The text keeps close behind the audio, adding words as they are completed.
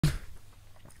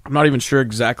I'm not even sure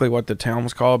exactly what the town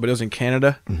was called, but it was in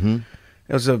Canada. Mm-hmm.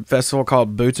 It was a festival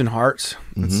called Boots and Hearts.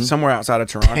 It's somewhere outside of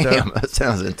Toronto. Damn, that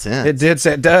sounds intense. It did.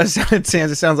 It does sound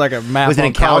intense. It sounds like a map. Was it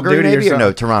in Call of Calgary, Duty maybe? Or no,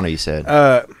 something. Toronto, you said.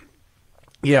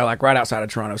 Yeah, like right outside of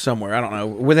Toronto somewhere. I don't know.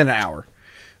 Within an hour.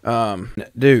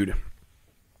 Dude,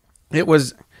 it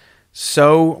was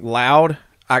so loud.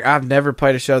 I've never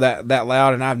played a show that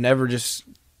loud, and I've never just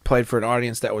played for an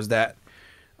audience that was that,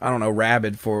 I don't know,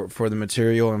 rabid for the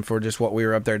material and for just what we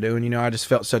were up there doing. You know, I just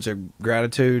felt such a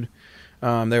gratitude.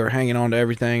 They were hanging on to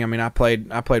everything. I mean, I played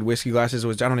Whiskey Glasses,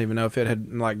 which I don't even know if it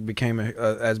had like became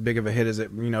as big of a hit as it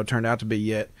turned out to be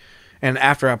yet. And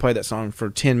after I played that song for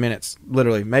 10 minutes,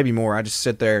 literally maybe more, I just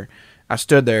stood there,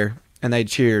 and they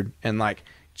cheered and like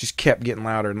just kept getting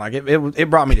louder, and like it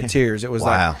brought me to tears. It was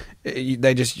wow.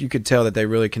 Like you could tell that they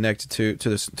really connected to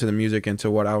the music and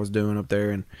to what I was doing up there,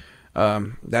 and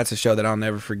that's a show that I'll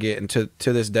never forget. And to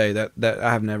this day, that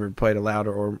I have never played a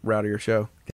louder or rowdier show.